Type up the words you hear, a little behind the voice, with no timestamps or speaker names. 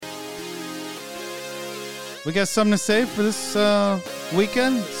We got something to say for this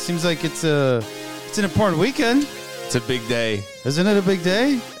weekend? Seems like it's an important weekend. It's a big day. Isn't it a big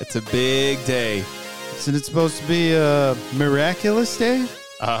day? It's a big day. Isn't it supposed to be a miraculous day?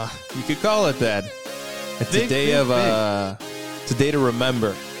 You could call it that. It's a day it's a day to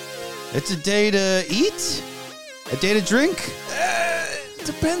remember. It's a day to eat? A day to drink?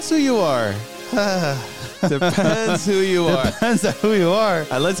 Depends who you are. Depends who you are. Depends on who you are.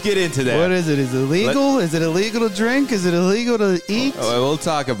 Let's get into that. What is it? Is it illegal? Is it illegal to drink? Is it illegal to eat? We'll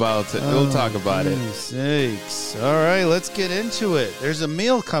talk about it. We'll talk about it. Sakes. All right, let's get into it. There's a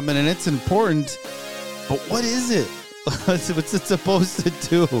meal coming and it's important. But what is it? What's it supposed to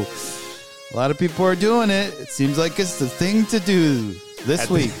do? A lot of people are doing it. It seems like it's the thing to do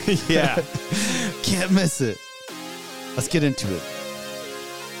this week. Yeah. Can't miss it. Let's get into it.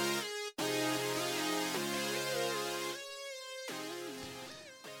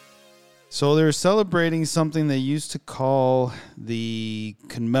 So they're celebrating something they used to call the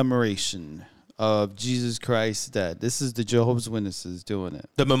commemoration of Jesus Christ's death. This is the Jehovah's Witnesses doing it.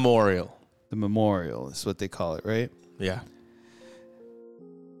 The memorial. The memorial is what they call it, right? Yeah.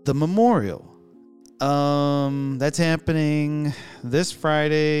 The memorial. That's happening this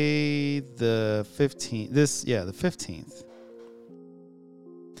Friday, the 15th. The 15th.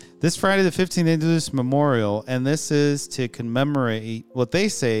 This Friday, the 15th, they do this memorial, and this is to commemorate what they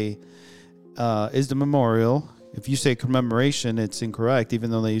say is the memorial. If you say commemoration, it's incorrect, even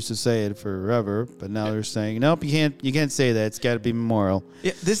though they used to say it forever. But now they're saying, nope, you can't say that. It's got to be memorial.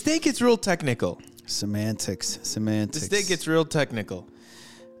 Yeah, this day gets real technical. Semantics. This day gets real technical.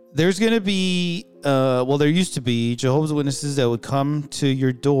 There's going to be, there used to be Jehovah's Witnesses that would come to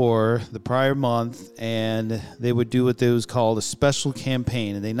your door the prior month, and they would do what was called a special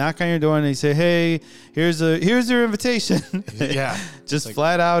campaign. And they knock on your door and they say, hey, here's your invitation. Yeah. Just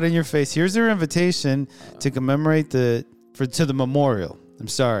flat out in your face. Here's their invitation to commemorate to the memorial. I'm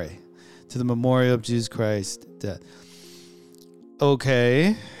sorry. To the memorial of Jesus Christ's death.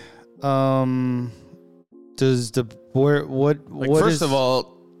 Okay. First of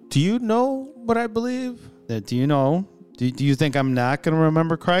all, do you know what I believe? Do you know? Do you think I'm not going to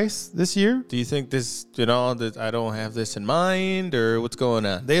remember Christ this year? Do you think this, that I don't have this in mind, or what's going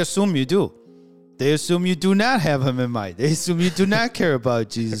on? They assume you do. They assume you do not have him in mind. They assume you do not care about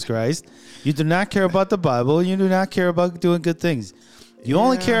Jesus Christ. You do not care about the Bible. You do not care about doing good things. You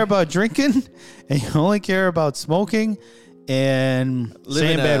only care about drinking, and you only care about smoking and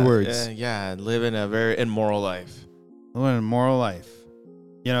saying bad words. Living a very immoral life. Living an immoral life.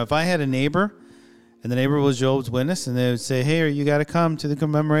 If I had a neighbor and the neighbor was Jehovah's Witness and they would say, hey, you got to come to the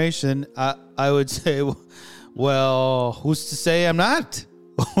commemoration, I would say, well, who's to say I'm not?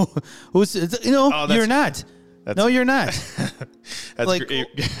 You're not. No, you're not.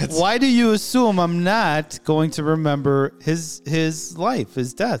 Why do you assume I'm not going to remember his life,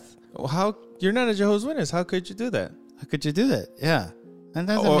 his death? Well, how you're not a Jehovah's Witness? How could you do that? How could you do that? Yeah. That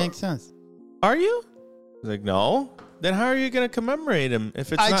doesn't make sense. Are you? Like, no. Then how are you going to commemorate him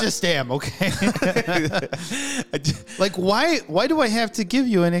if it's I just am, okay? Why do I have to give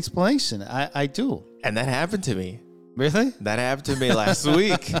you an explanation? I do. And that happened to me. Really? That happened to me last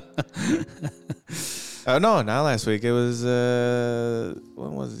week. Oh, no, not last week. It was,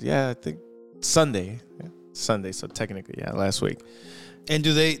 when was it? Yeah, I think Sunday. Yeah, Sunday, so technically, last week. And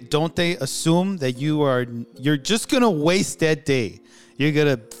don't they assume that you're just going to waste that day? You're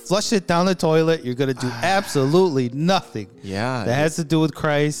going to flush it down the toilet. You're going to do absolutely nothing. Yeah. That has to do with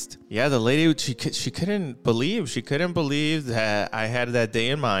Christ. Yeah, the lady, she couldn't believe. She couldn't believe that I had that day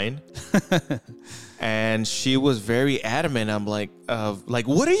in mind. And she was very adamant. I'm like,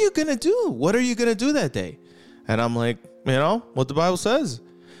 what are you going to do? What are you going to do that day? And I'm like, what the Bible says.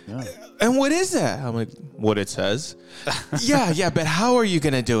 Yeah. And what is that? I'm like, what it says. yeah, but how are you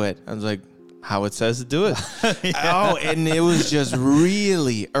going to do it? I was like, how it says to do it. Yeah. Oh, and it was just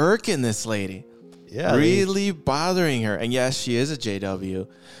really irking this lady. Yeah. Really bothering her. And yes, she is a JW.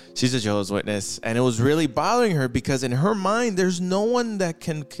 She's a Jehovah's Witness. And it was really bothering her because in her mind, there's no one that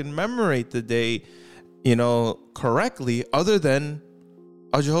can commemorate the day, correctly other than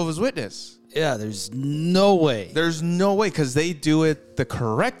a Jehovah's Witness. Yeah, there's no way. There's no way because they do it the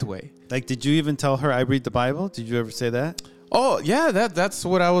correct way. Like, did you even tell her I read the Bible? Did you ever say that? Oh, yeah, that's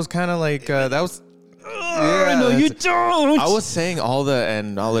what I was kind of like, that was... Yeah, no, you don't. I was saying I'll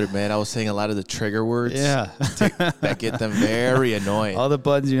admit, I was saying a lot of the trigger words. Yeah. That get them very annoyed. All the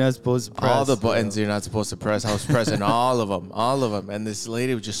buttons you're not supposed to press. All the buttons you're not supposed to press. I was pressing all of them. And this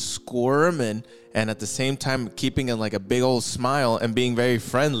lady was just squirming and at the same time keeping like a big old smile and being very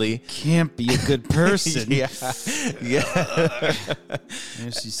friendly. Can't be a good person. Yeah.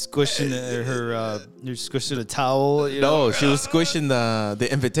 And she's squishing you're squishing a towel. No, she was squishing the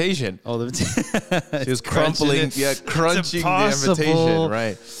invitation. Oh, she was crumpling, crunching the invitation,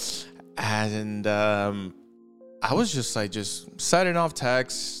 right? And I was just setting off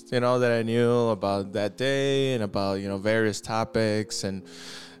texts, that I knew about that day and about, various topics. And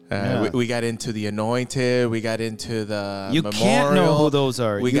we got into the anointed. We got into the memorial. Can't know who those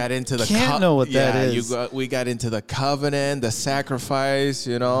are. We got into the can't know what that is. We got into the covenant, the sacrifice,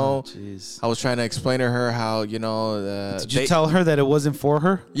 Oh, jeez. I was trying to explain to her how, Did you tell her that it wasn't for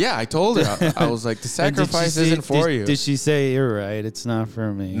her? Yeah, I told her. I was like, the sacrifice isn't for you. Did she say, you're right, it's not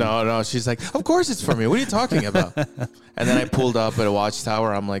for me? No. She's like, of course it's for me. What are you talking about? And then I pulled up at a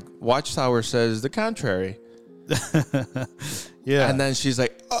Watchtower. I'm like, Watchtower says the contrary. Yeah. And then she's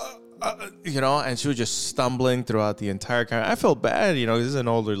like, and she was just stumbling throughout the entire I felt bad, this is an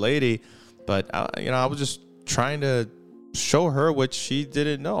older lady, but I was just trying to show her what she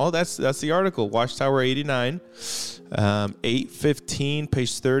didn't know. Oh, that's the article, Watchtower 89, 815,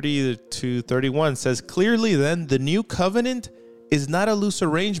 page 30 to 31 says, clearly then the new covenant is not a loose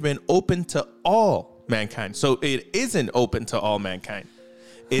arrangement open to all mankind. So it isn't open to all mankind.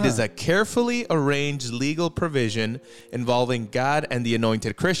 It is a carefully arranged legal provision involving God and the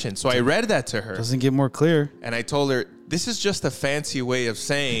anointed Christian. So I read that to her. Doesn't get more clear. And I told her, this is just a fancy way of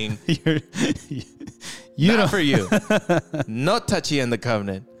saying, not for you. No touchy in the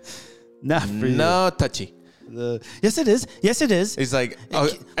covenant. Not for you. No touchy. Yes, it is. Yes, it is. He's like,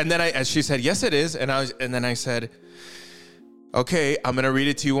 and then she said, yes, it is. And then I said, okay, I'm going to read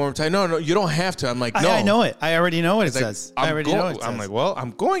it to you one more time. No, you don't have to. I'm like, no. I know it. I already know what it says. I already know what it says. I'm like, well,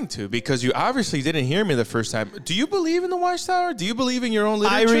 I'm going to, because you obviously didn't hear me the first time. Do you believe in the Watchtower? Do you believe in your own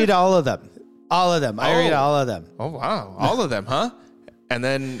literature? I read all of them. All of them. I read all of them. Oh, wow. All of them, huh? And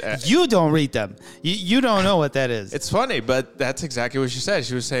then... you don't read them. You don't know what that is. It's funny, but that's exactly what she said.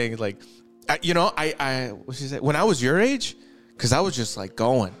 She was saying, like, what she said, when I was your age, because I was just like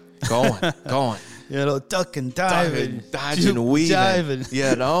going. Duck and diving, dodging, weaving,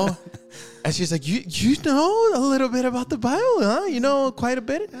 And she's like, you know a little bit about the Bible, huh? You know quite a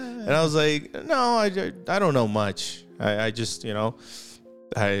bit. And I was like, no, I don't know much. I just,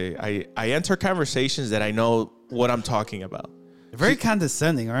 I enter conversations that I know what I'm talking about. They're very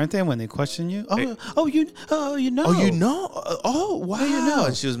condescending, aren't they, when they question you? You know. Oh, you know. Oh, wow. You know.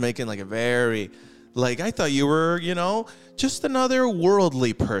 And she was making like a very, I thought you were, just another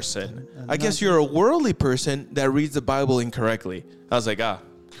worldly person. I guess you're a worldly person that reads the Bible incorrectly. I was like,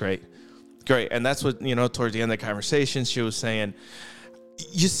 great. And that's what, towards the end of the conversation, she was saying,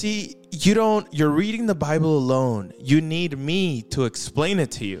 you see, you're reading the Bible alone. You need me to explain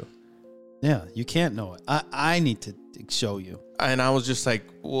it to you. Yeah, you can't know it. I need to show you. And I was just like,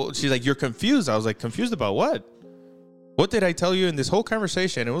 well, she's like, you're confused. I was like, confused about what? What did I tell you in this whole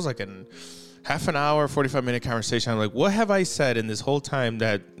conversation? It was like half an hour, 45-minute conversation. I'm like, what have I said in this whole time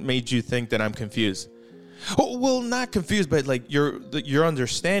that made you think that I'm confused? Oh, well, not confused, but like your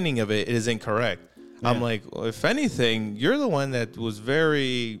understanding of it is incorrect. Yeah. I'm like, well, if anything, you're the one that was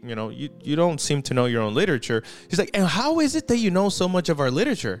very, you don't seem to know your own literature. He's like, and how is it that you know so much of our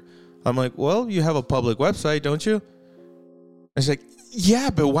literature? I'm like, well, you have a public website, don't you? And she's like, yeah,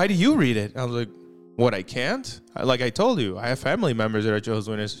 but why do you read it? I was like, what, I can't? Like I told you, I have family members that are Jehovah's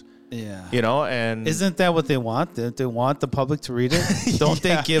Witnesses. Yeah. And... Isn't that what they want? They want the public to read it? Don't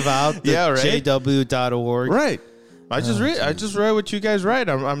they give out the right? jw.org? Right. I just read what you guys write.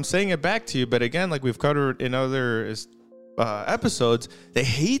 I'm saying it back to you. But again, like we've covered in other episodes, they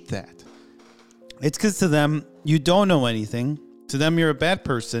hate that. It's because to them, you don't know anything. To them, you're a bad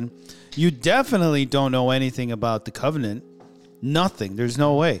person. You definitely don't know anything about the covenant. Nothing. There's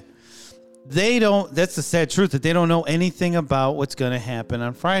no way. They don't. That's the sad truth, that they don't know anything about what's going to happen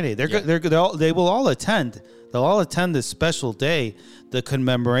on Friday. They will all attend. They'll all attend this special day, the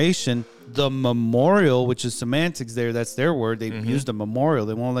commemoration, the memorial, which is semantics there. That's their word. They used a memorial.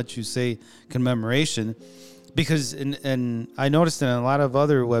 They won't let you say commemoration because, and I noticed in a lot of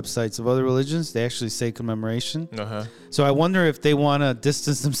other websites of other religions, they actually say commemoration. So I wonder if they want to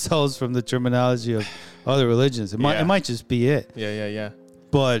distance themselves from the terminology of other religions. It might just be it. Yeah.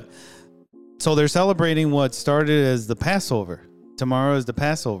 But so they're celebrating what started as the Passover. Tomorrow is the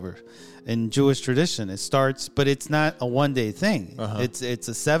Passover in Jewish tradition. It starts, but it's not a one-day thing. It's a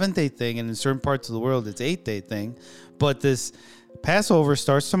 7-day thing, and in certain parts of the world, it's 8-day thing. But this Passover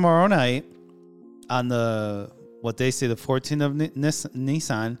starts tomorrow night on what they say the 14th of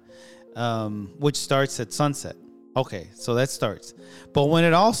Nisan, which starts at sunset. Okay, so that starts. But when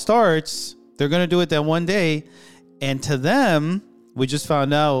it all starts, They're going to do it that one day. And to them, we just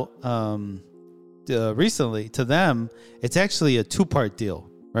found out recently, to them, it's actually a 2-part deal,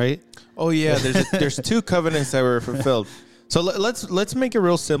 right? Oh yeah, there's 2 covenants that were fulfilled. So let's make it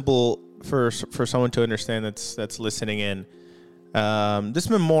real simple for someone to understand that's listening in. This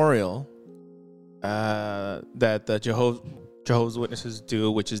memorial that the Jehovah's Witnesses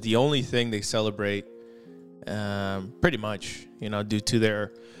do, which is the only thing they celebrate, pretty much, due to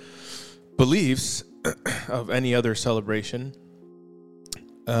their beliefs of any other celebration.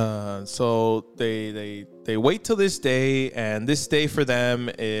 So they wait till this day, and this day for them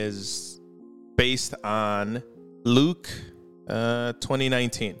is based on Luke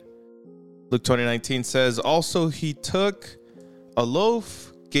 20:19. Luke 20:19 says, "Also he took a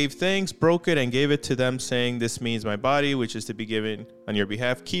loaf, gave thanks, broke it, and gave it to them, saying, 'This means my body, which is to be given on your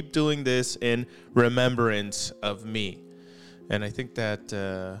behalf. Keep doing this in remembrance of me.'" And I think that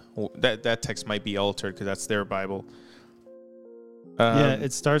that text might be altered because that's their Bible. Yeah,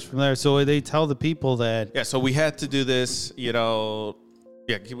 it starts from there. So they tell the people that... Yeah, so we had to do this, Yeah,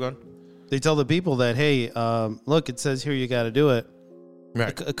 keep going. They tell the people that, hey, look, it says here you got to do it.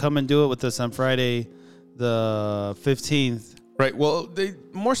 Right. Come and do it with us on Friday the 15th. Right. Well,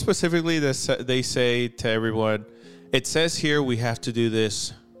 more specifically, they say to everyone, it says here we have to do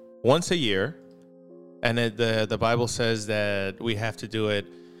this once a year. And the Bible says that we have to do it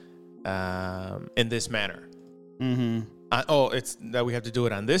in this manner. Mm-hmm. It's that we have to do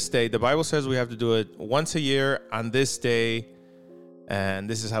it on this day. The Bible says we have to do it once a year on this day, and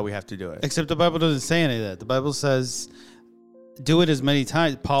this is how we have to do it. Except the Bible doesn't say any of that. The Bible says do it as many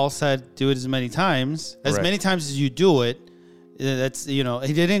times. Paul said do it as many times. As many times as you do it. That's, he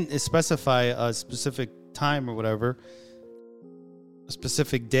didn't specify a specific time or whatever, a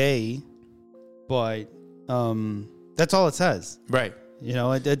specific day, but that's all it says. Right.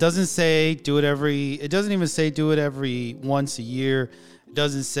 It doesn't say do it it doesn't even say do it every once a year. It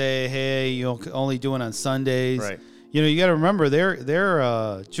doesn't say, hey, only do it on Sundays. Right. You got to remember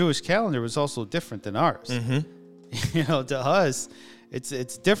their Jewish calendar was also different than ours. Mm-hmm. To us,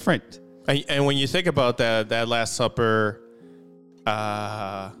 it's different. And when you think about that Last Supper,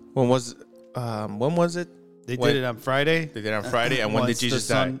 when was it? They did it on Friday. They did it on Friday. And when did Jesus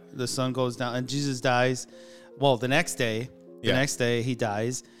die? The sun goes down and Jesus dies. Well, the next day. The next day he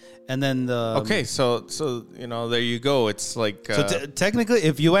dies, and then so there you go. It's like technically,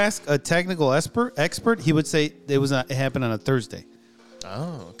 if you ask a technical expert, he would say it happened on a Thursday.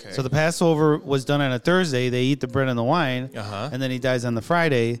 Oh, okay. So the Passover was done on a Thursday. They eat the bread and the wine, and then he dies on the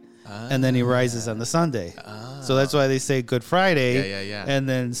Friday, and then he rises on the Sunday. So that's why they say Good Friday, and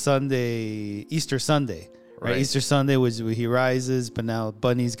then Sunday, Easter Sunday. Right. Easter Sunday was he rises, but now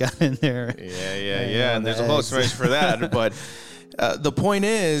Bunny's got in there. Yeah. And there's a whole explanation for that. But the point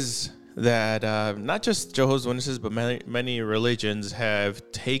is that not just Jehovah's Witnesses, but many religions have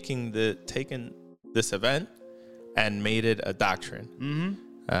taken this event and made it a doctrine.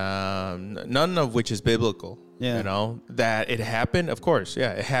 Mm-hmm. None of which is biblical. Yeah. That it happened. Of course,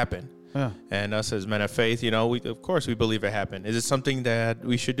 it happened. Yeah. And us as men of faith, we believe it happened. Is it something that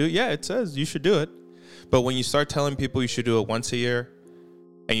we should do? Yeah, it says you should do it. But when you start telling people you should do it once a year,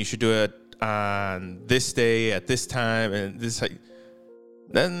 and you should do it on this day at this time, and this,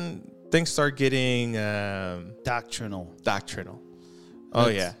 then things start getting doctrinal. Oh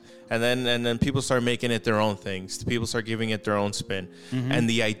yeah, and then people start making it their own things. People start giving it their own spin, and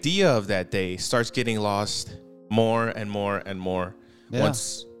the idea of that day starts getting lost more and more and more. Yeah.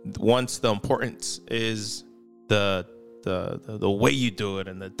 Once the importance is the way you do it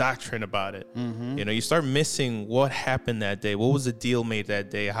and the doctrine about it, you start missing what happened that day. What was the deal made that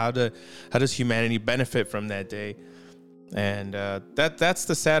day? How does humanity benefit from that day? And that's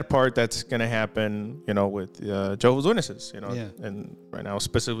the sad part that's going to happen, with Jehovah's Witnesses, and right now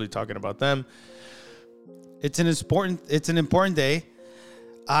specifically talking about them. It's an important day.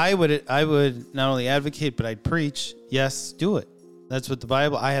 I would not only advocate, but I'd preach. Yes, do it. That's what the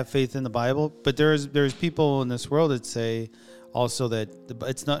Bible. I have faith in the Bible, but there's people in this world that say also that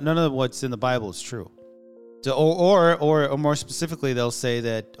it's not, none of what's in the Bible is true. So, or more specifically, they'll say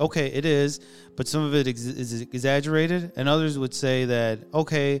that okay, it is, but some of it is exaggerated, and others would say that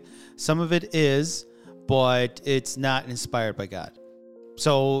okay, some of it is, but it's not inspired by God.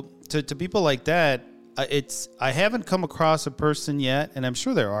 So to people like that, I haven't come across a person yet, and I'm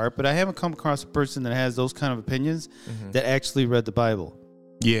sure there are, but I haven't come across a person that has those kind of opinions that actually read the Bible.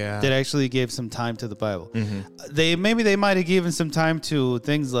 Yeah. That actually gave some time to the Bible. They might have given some time to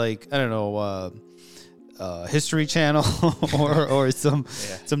things like, I don't know, History Channel or some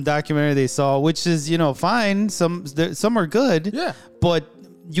documentary they saw, which is, fine. Some are good. Yeah. But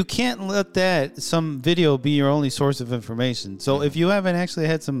you can't let some video be your only source of information. So if you haven't actually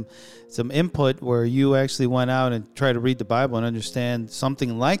had some input where you actually went out and tried to read the Bible and understand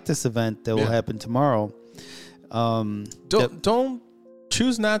something like this event that will happen tomorrow, don't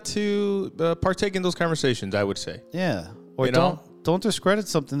choose not to partake in those conversations, I would say. Yeah. Or don't discredit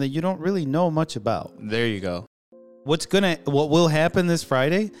something that you don't really know much about. There you go. What will happen this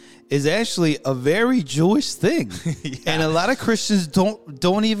Friday is actually a very Jewish thing. And a lot of Christians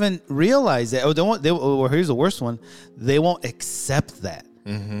don't even realize that. Or here's the worst one. They won't accept that.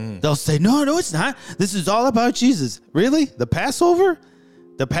 Mm-hmm. They'll say, no, it's not. This is all about Jesus. Really? The Passover?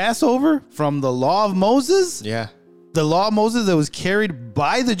 The Passover from the law of Moses? Yeah. The law of Moses that was carried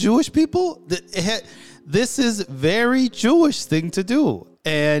by the Jewish people? This is very Jewish thing to do.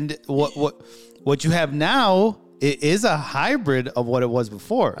 And what you have now, it is a hybrid of what it was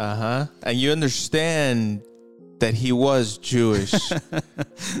before. Uh-huh. And you understand that he was Jewish.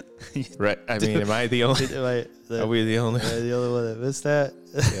 Right? I mean, am I the only... Are we the only... the only one that missed that?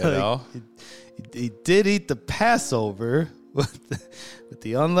 You know? He did eat the Passover with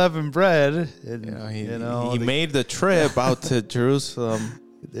the unleavened bread. And, he made the trip out to Jerusalem.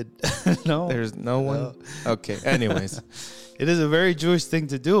 No. There's no one? No. Okay. Anyways. It is a very Jewish thing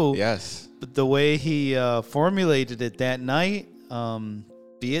to do. Yes. But the way he formulated it that night,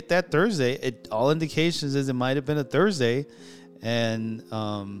 be it that Thursday, all indications is it might have been a Thursday. And,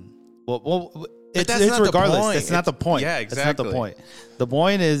 it's regardless. That's not the point. Yeah, exactly. That's not the point. The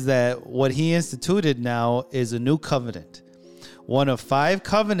point is that what he instituted now is a new covenant. One of 5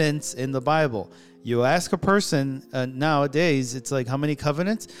 covenants in the Bible. You ask a person nowadays, it's like, how many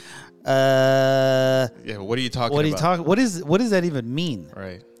covenants? What are you talking about? What does that even mean?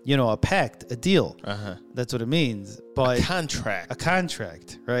 Right. A pact, a deal. Uh-huh. That's what it means. But a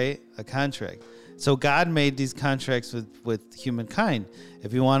contract, right? A contract. So God made these contracts with humankind.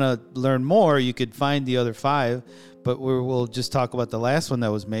 If you want to learn more, you could find the other 5. But we'll just talk about the last one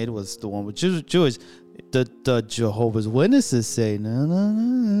that was made was the one with Jewish. The Jehovah's Witnesses say,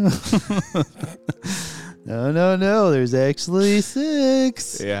 no. No. There's actually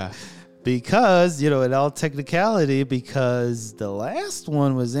 6. Yeah. Because, in all technicality, because the last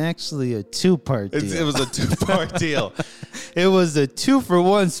one was actually a 2-part deal. It was a 2-part deal. It was a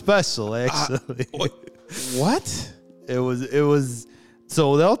 2-for-1 special, actually. What? It was.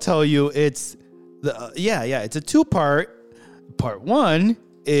 So they'll tell you it's it's a 2-part. Part 1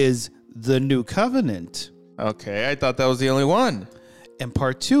 is the new covenant. Okay, I thought that was the only one. And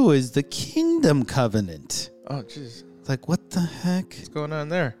part 2 is the kingdom covenant. Oh, jeez. It's like, what the heck? What's going on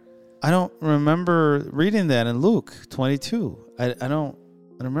there? I don't remember reading that in Luke 22. I don't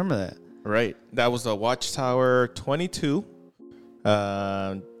remember that. Right. That was the Watchtower 22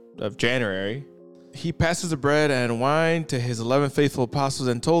 of January. He passes the bread and wine to his 11 faithful apostles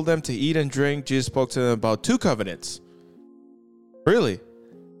and told them to eat and drink. Jesus spoke to them about 2 covenants. Really?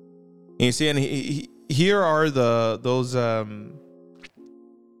 And you see, and here are those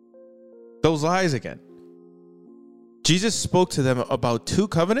lies again. Jesus spoke to them about 2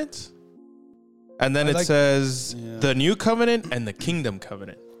 covenants, and then it says the new covenant and the kingdom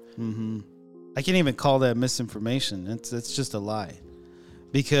covenant. Mm-hmm. I can't even call that misinformation. It's just a lie,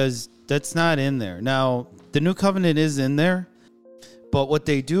 because that's not in there. Now, the new covenant is in there, but what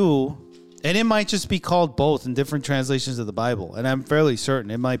they do, and it might just be called both in different translations of the Bible, and I'm fairly certain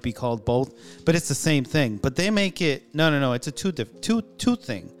it might be called both, but it's the same thing. But they make it no. It's a two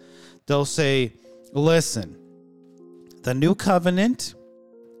thing. They'll say, listen. The new covenant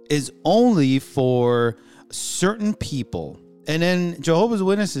is only for certain people. And then Jehovah's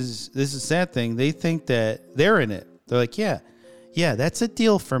Witnesses, this is a sad thing, they think that they're in it. They're like, yeah, that's a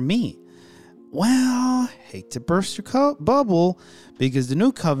deal for me. Well, hate to burst your bubble, because the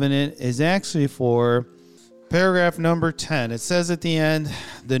new covenant is actually for paragraph number 10. It says at the end,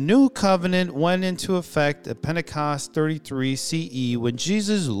 the new covenant went into effect at Pentecost 33 CE when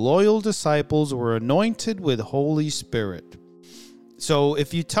Jesus' loyal disciples were anointed with Holy Spirit. So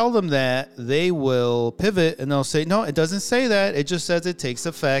if you tell them that, they will pivot and they'll say, no, it doesn't say that. It just says it takes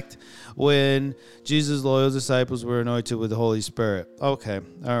effect when Jesus' loyal disciples were anointed with the Holy Spirit. Okay,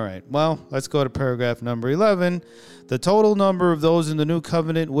 all right. Well, let's go to paragraph number 11. The total number of those in the new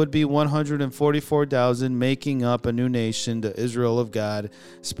covenant would be 144,000, making up a new nation, the Israel of God,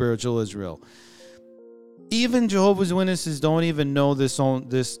 spiritual Israel. Even Jehovah's Witnesses don't even know this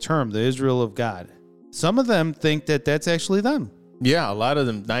term, the Israel of God. Some of them think that that's actually them. Yeah, a lot of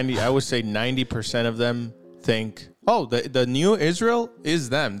them, I would say 90% of them think, oh, the new Israel is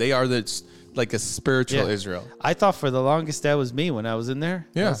them. They are like a spiritual Israel. I thought for the longest that was me when I was in there.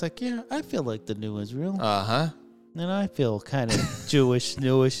 Yeah. I was like, I feel like the new Israel. Uh-huh. And I feel kind of Jewish,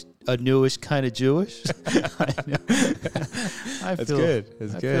 newish kind of Jewish. I know. That's good.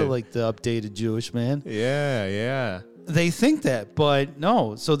 That's I good. feel like the updated Jewish man. Yeah. They think that, but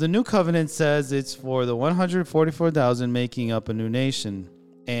no. So the new covenant says it's for the 144,000 making up a new nation.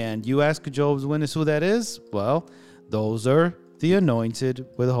 And you ask Jehovah's Witness who that is? Well, those are the anointed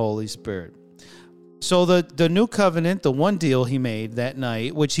with the Holy Spirit. So the new covenant, the one deal he made that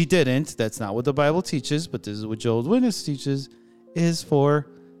night, which he didn't, that's not what the Bible teaches, but this is what Jehovah's Witness teaches, is for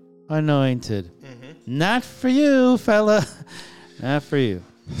anointed. Mm-hmm. Not for you, fella. Not for you.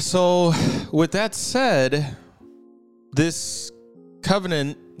 So with that said, this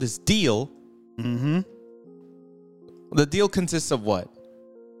covenant, this deal, the deal consists of what?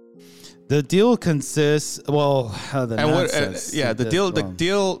 The deal consists, well, the nonsense. The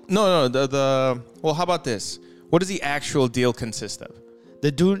deal. Well, how about this? What does the actual deal consist of?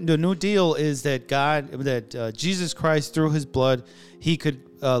 The new deal is that Jesus Christ, through his blood, he could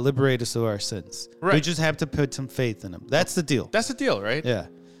liberate us of our sins. Right. We just have to put some faith in him. That's the deal. That's the deal, right? Yeah.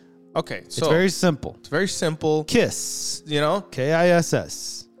 Okay. So it's very simple. It's very simple. KISS.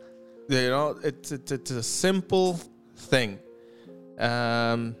 KISS. It's a simple thing.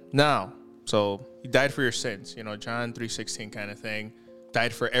 Now, so he died for your sins. John 3:16 kind of thing.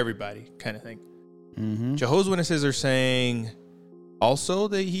 Died for everybody kind of thing. Mm-hmm. Jehovah's Witnesses are saying also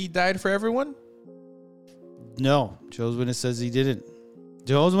that he died for everyone? No. Jehovah's Witness says he didn't.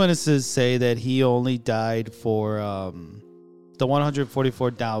 Jehovah's Witnesses say that he only died for the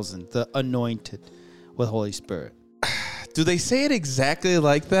 144,000, the anointed with Holy Spirit. Do they say it exactly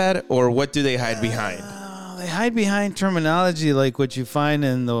like that, or what do they hide behind? They hide behind terminology like what you find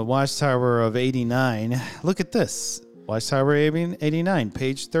in the Watchtower of 89. Look at this. Watchtower 89,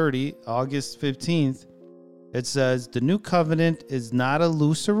 page 30, August 15th. It says, the new covenant is not a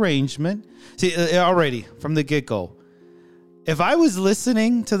loose arrangement. See, already, from the get-go. If I was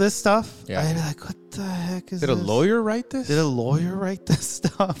listening to this stuff, I'd be like, what the heck is this? Did a lawyer write this? Did a lawyer write this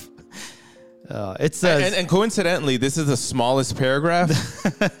stuff? It says, and coincidentally, this is the smallest paragraph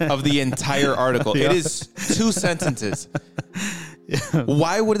of the entire article. Yeah. It is 2 sentences. Yeah.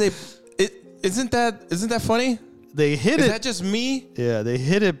 Why would they? Isn't that funny? They hit it. Is that just me? Yeah, they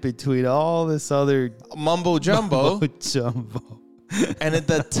hit it between all this other mumbo jumbo. And at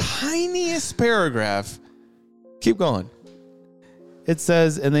the tiniest paragraph, keep going. It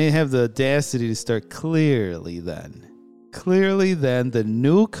says, and they have the audacity to start clearly then, the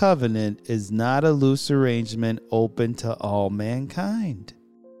new covenant is not a loose arrangement open to all mankind.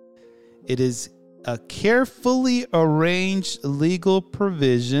 It is a carefully arranged legal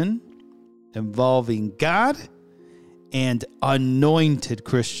provision involving God and anointed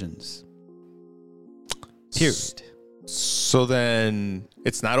Christians. Period. So then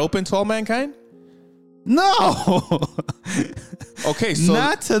it's not open to all mankind? No. Okay, so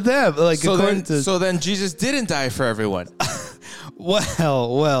not to them. So then Jesus didn't die for everyone.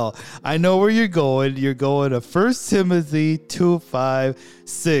 Well, I know where you're going. You're going to 1 Timothy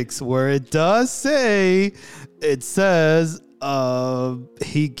 2:5-6, where it does say, it says,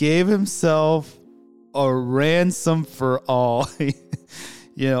 he gave himself a ransom for all.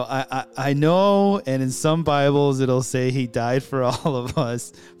 I know, and in some Bibles it'll say he died for all of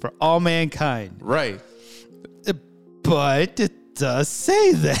us, for all mankind. Right. But it does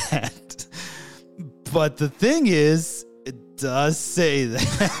say that. But the thing is, it does say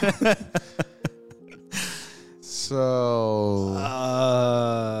that. So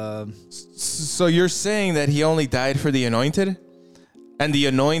you're saying that he only died for the anointed? And the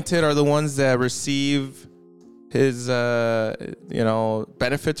anointed are the ones that receive his,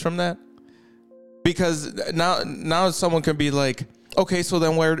 benefits from that? Because now someone can be like, okay, so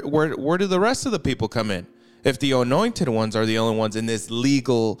then where do the rest of the people come in? If the anointed ones are the only ones in this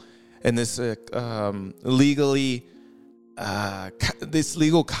legal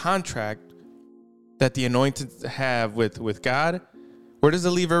contract that the anointed have with God, where does it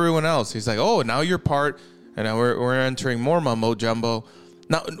leave everyone else? He's like, oh, now you're part, and now we're entering more mumbo jumbo.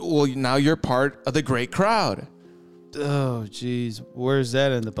 Now you're part of the great crowd. Oh, geez, where's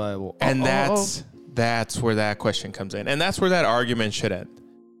that in the Bible? And that's where that question comes in, and that's where that argument should end.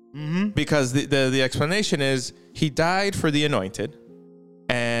 Mm-hmm. Because the explanation is he died for the anointed,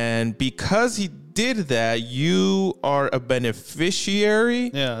 and because he did that, you are a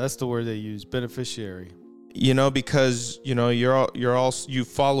beneficiary. Yeah, that's the word they use, beneficiary. Because you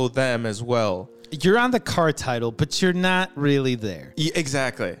follow them as well. You're on the car title, but you're not really there. Yeah,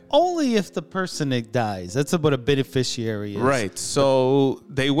 exactly. Only if the person dies. That's what a beneficiary is. Right. So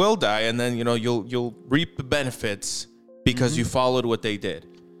they will die, and then you'll reap the benefits because you followed what they did.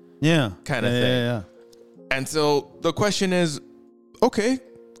 Yeah. Kind of thing. Yeah. And so the question is, okay,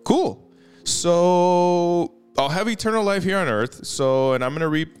 cool. So I'll have eternal life here on earth. And I'm going to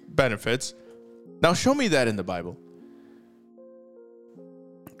reap benefits. Now show me that in the Bible.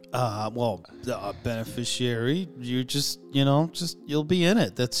 Beneficiary, you you'll be in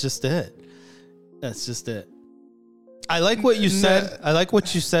it. That's just it. I like what you said. I like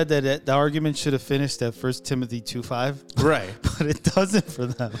what you said that the argument should have finished at 1 Timothy 2:5. Right. But it doesn't for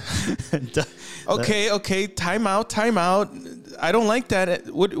them. Okay. Time out. I don't like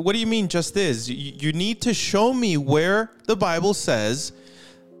that. What do you mean just is? You need to show me where the Bible says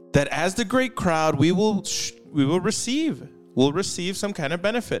that as the great crowd, we'll receive some kind of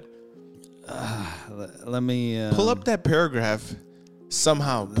benefit. Let me pull up that paragraph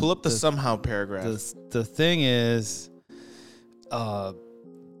somehow. Pull up the somehow paragraph. The thing is,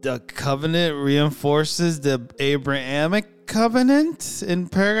 the covenant reinforces the Abrahamic covenant in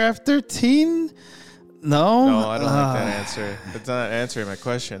paragraph 13. No, I don't like that answer. It's not answering my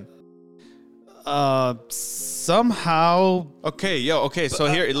question. Somehow. Okay. So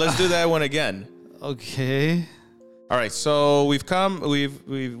here, let's do that one again. Okay. All right. So we've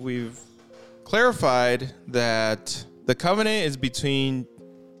clarified that the covenant is between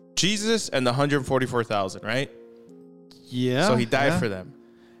Jesus and the 144,000, right? Yeah. So he died for them.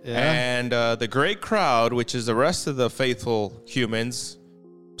 Yeah. And the great crowd, which is the rest of the faithful humans,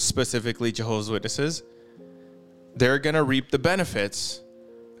 specifically Jehovah's Witnesses, they're going to reap the benefits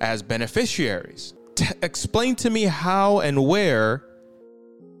as beneficiaries. Explain to me how and where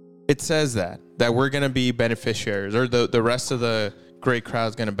it says that we're going to be beneficiaries, or the rest of the great crowd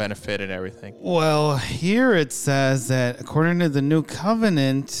is going to benefit and everything. Well, here it says that according to the new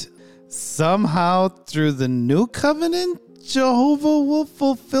covenant, somehow through the new covenant, Jehovah will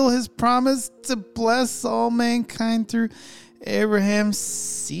fulfill his promise to bless all mankind through Abraham's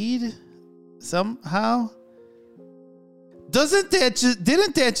seed. Somehow.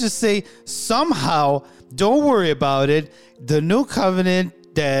 Didn't that just say somehow? Don't worry about it. The new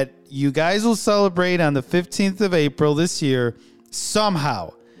covenant that you guys will celebrate on the 15th of April this year,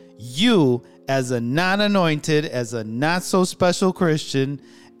 somehow you, as a non-anointed, as a not so special Christian,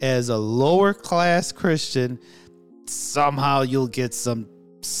 as a lower class Christian, somehow you'll get something.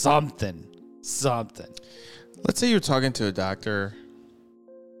 Let's say you're talking to a doctor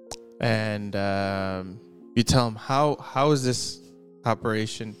and you tell him, how is this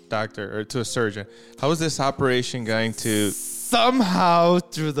operation, doctor, or to a surgeon, how is this operation going to... Somehow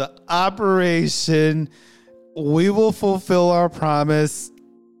through the operation, we will fulfill our promise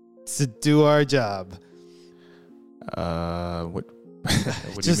to do our job. What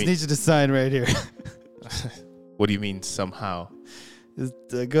Just need you to sign right here. What do you mean somehow?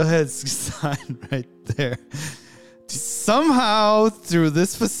 Go ahead, sign right there. Somehow through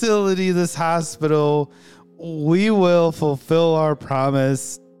this facility, this hospital, we will fulfill our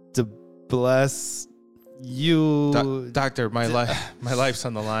promise to bless you. Doctor, my life's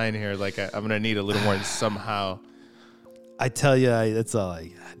on the line here. Like I'm going to need a little more than somehow. I tell you, that's all I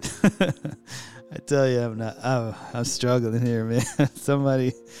got. I tell you, I'm struggling here, man.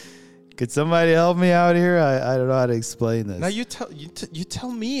 Could somebody help me out here? I don't know how to explain this. Now you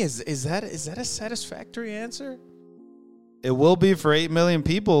tell me, is that a satisfactory answer? It will be for 8 million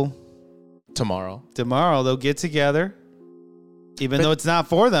people. Tomorrow they'll get together, though it's not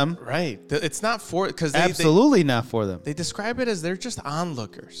for them. Right. It's not for, because absolutely not for them. They describe it as they're just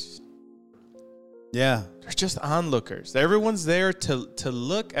onlookers. Yeah. They're just onlookers. Everyone's there to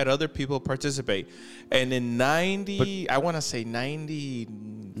look at other people participate. And in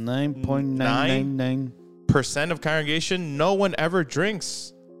 99.999% of congregation, no one ever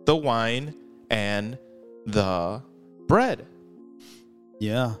drinks the wine and the bread.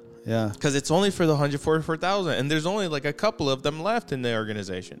 Yeah. Yeah. Because it's only for the 144,000. And there's only like a couple of them left in the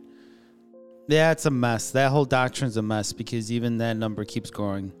organization. Yeah, it's a mess. That whole doctrine's a mess because even that number keeps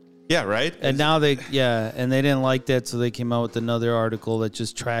growing. Yeah, right? And now and they didn't like that, so they came out with another article that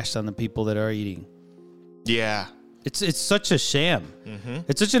just trashed on the people that are eating. Yeah. It's such a sham. Mm-hmm.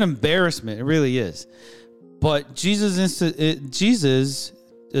 It's such an embarrassment. It really is. But Jesus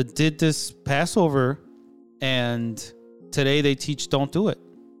did this Passover, and today they teach don't do it.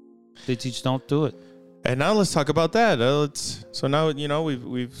 They teach don't do it. And now let's talk about that. So now we know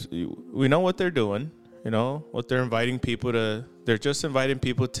what they're doing. You know what they're inviting people to. They're just inviting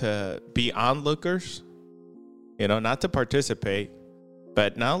people to be onlookers. Not to participate.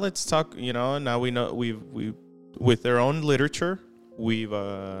 But now let's talk. Now we know we've with their own literature, we've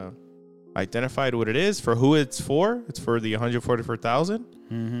identified what it is, for who it's for. It's for the 144,000.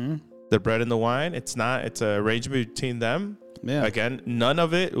 Mm-hmm. the bread and the wine. It's not. It's an arrangement between them. Yeah. Again, none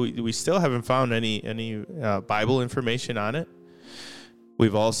of it. We still haven't found any Bible information on it.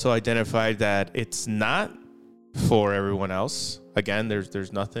 We've also identified that it's not for everyone else. Again,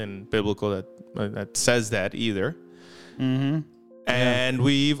 there's nothing biblical that says that either. Mm-hmm. And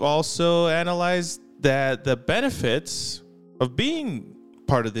we've also analyzed that the benefits of being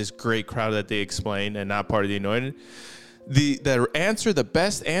part of this great crowd that they explain and not part of the anointed. The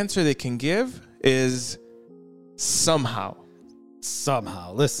best answer they can give is somehow.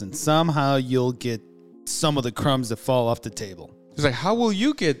 Listen, somehow you'll get some of the crumbs that fall off the table. It's like, how will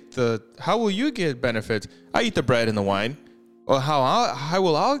you get benefits? I eat the bread and the wine. Well, how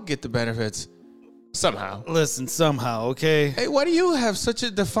will I get the benefits? Somehow. Listen, somehow, okay? Hey, why do you have such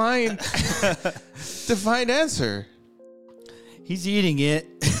a defined answer? He's eating it.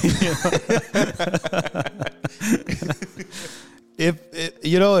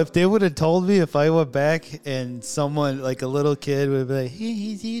 If they would have told me, if I went back and someone like a little kid would be like,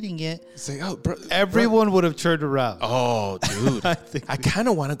 he's eating it. It's like, oh, bro, everyone would have turned around. Oh, dude. I kind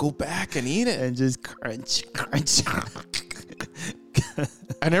of want to go back and eat it. And just crunch.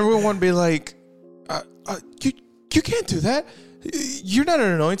 And everyone would be like, you can't do that. You're not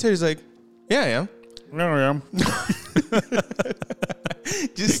an anointed. He's like, yeah, I am. No, I am.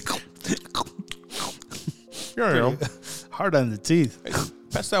 Just, yeah, I am. Hard on the teeth. Hey,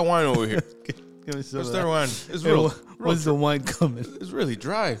 pass that wine over here. Give me some pass of that wine. It's Hey, when's the wine coming? It's really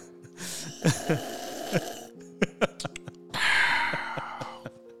dry.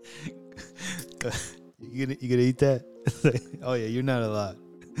 You gonna eat that? Oh yeah, you're not allowed.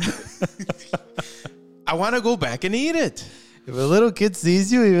 I want to go back and eat it. If a little kid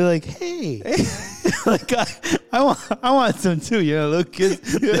sees you, he'll be like, "Hey, like I want some too." You know, little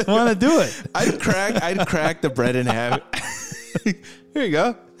kids they want to do it. I'd crack the bread in half. Here you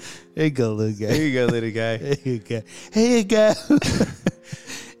go. Here you go, little guy. Here you go, little guy. Here you go. Here you go.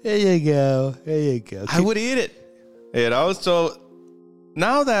 Here you go. Here you go. I would eat it. So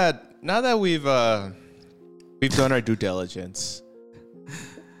now that we've done our due diligence.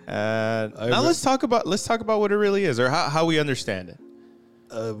 Now let's talk about what it really is, or how we understand it.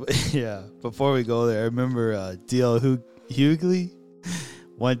 Yeah. Before we go there, I remember D.L. Hughley.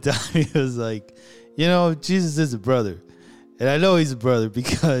 One time he was like, Jesus is a brother, and I know he's a brother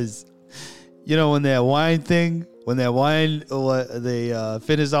because, when they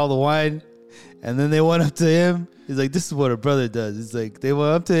finished all the wine, and then they went up to him. He's like, this is what a brother does. It's like they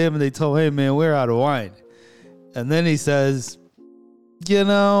went up to him and they told him, hey man, we're out of wine, and then he says,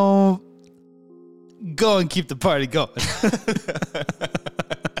 go and keep the party going.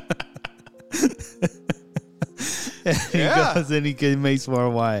 And he goes and he makes more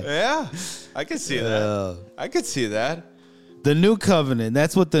wine. Yeah, I can see that. I could see that. The new covenant,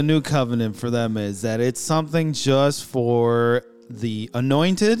 that's what the new covenant for them is, that it's something just for the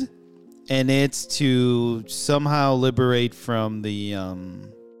anointed, and it's to somehow liberate from the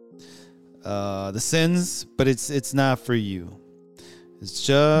sins, but it's not for you. It's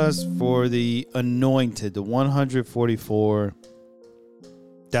just for the anointed, the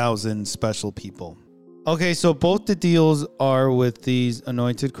 144,000 special people. Okay, so both the deals are with these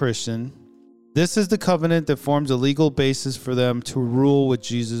anointed Christian. This is the covenant that forms a legal basis for them to rule with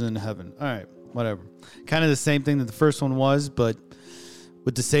Jesus in heaven. All right, whatever. Kind of the same thing that the first one was, but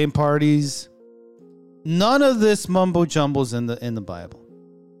with the same parties. None of this mumbo jumbo's in the Bible.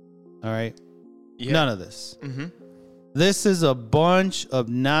 All right? Yeah. None of this. Mm-hmm. This is a bunch of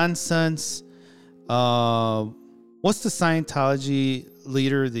nonsense. What's the Scientology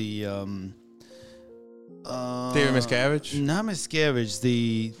leader? David Miscavige? Not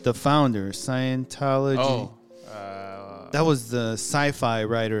Miscavige. The founder, Scientology. Oh. That was the sci-fi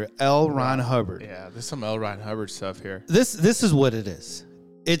writer, L. Ron Hubbard. Yeah, there's some L. Ron Hubbard stuff here. This is what it is.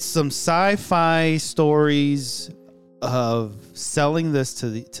 It's some sci-fi stories of selling this to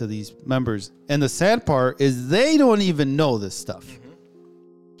these members. And the sad part is they don't even know this stuff. Mm-hmm.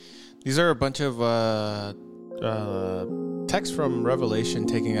 These are a bunch of texts from Revelation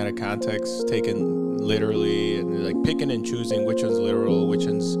taken out of context, taken literally, and like picking and choosing which one's literal, which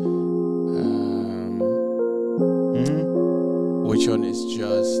one's which one is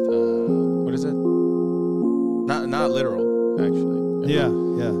just what is it? Not literal, actually. Yeah.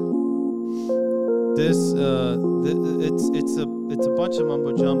 This it's a bunch of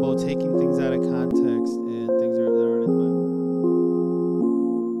mumbo jumbo, taking things out of context, and